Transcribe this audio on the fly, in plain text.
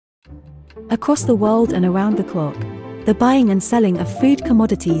Across the world and around the clock, the buying and selling of food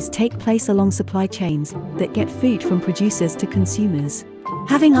commodities take place along supply chains that get food from producers to consumers.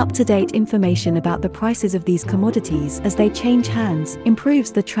 Having up-to-date information about the prices of these commodities as they change hands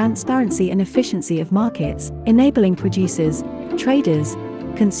improves the transparency and efficiency of markets, enabling producers, traders,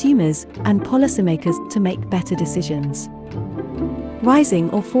 consumers, and policymakers to make better decisions. Rising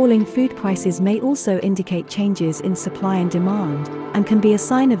or falling food prices may also indicate changes in supply and demand, and can be a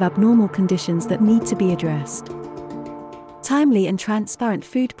sign of abnormal conditions that need to be addressed. Timely and transparent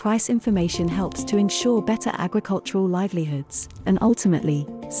food price information helps to ensure better agricultural livelihoods, and ultimately,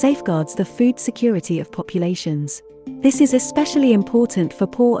 safeguards the food security of populations. This is especially important for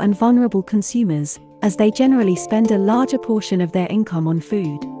poor and vulnerable consumers, as they generally spend a larger portion of their income on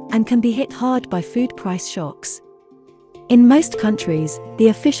food, and can be hit hard by food price shocks. In most countries, the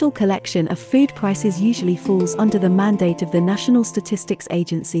official collection of food prices usually falls under the mandate of the National Statistics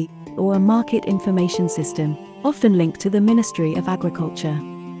Agency, or a market information system, often linked to the Ministry of Agriculture.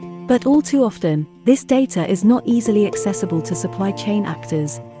 But all too often, this data is not easily accessible to supply chain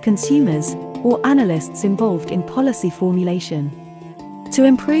actors, consumers, or analysts involved in policy formulation. To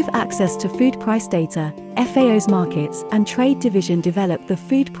improve access to food price data, FAO's Markets and Trade Division developed the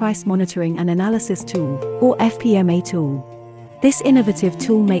Food Price Monitoring and Analysis Tool, or FPMA tool. This innovative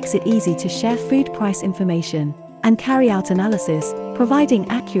tool makes it easy to share food price information and carry out analysis, providing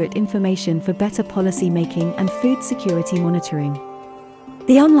accurate information for better policy making and food security monitoring.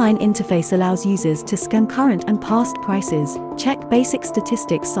 The online interface allows users to scan current and past prices, check basic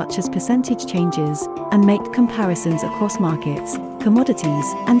statistics such as percentage changes, and make comparisons across markets, commodities,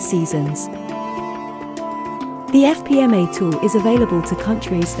 and seasons. The FPMA tool is available to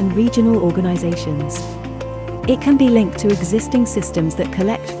countries and regional organizations. It can be linked to existing systems that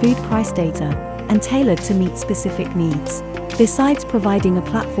collect food price data and tailored to meet specific needs. Besides providing a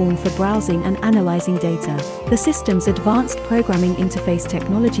platform for browsing and analyzing data, the system's advanced programming interface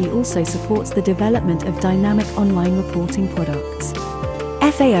technology also supports the development of dynamic online reporting products.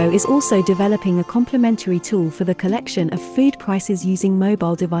 FAO is also developing a complementary tool for the collection of food prices using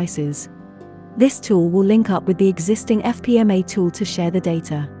mobile devices. This tool will link up with the existing FPMA tool to share the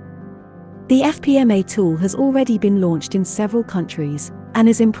data. The FPMA tool has already been launched in several countries, and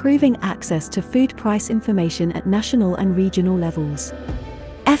is improving access to food price information at national and regional levels.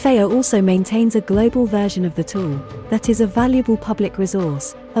 FAO also maintains a global version of the tool, that is a valuable public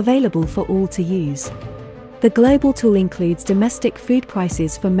resource, available for all to use. The global tool includes domestic food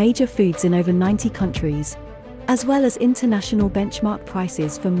prices for major foods in over 90 countries, as well as international benchmark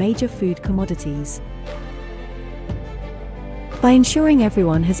prices for major food commodities. By ensuring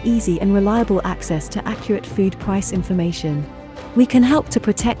everyone has easy and reliable access to accurate food price information, we can help to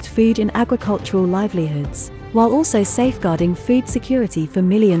protect food and agricultural livelihoods, while also safeguarding food security for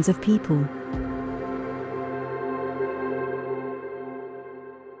millions of people.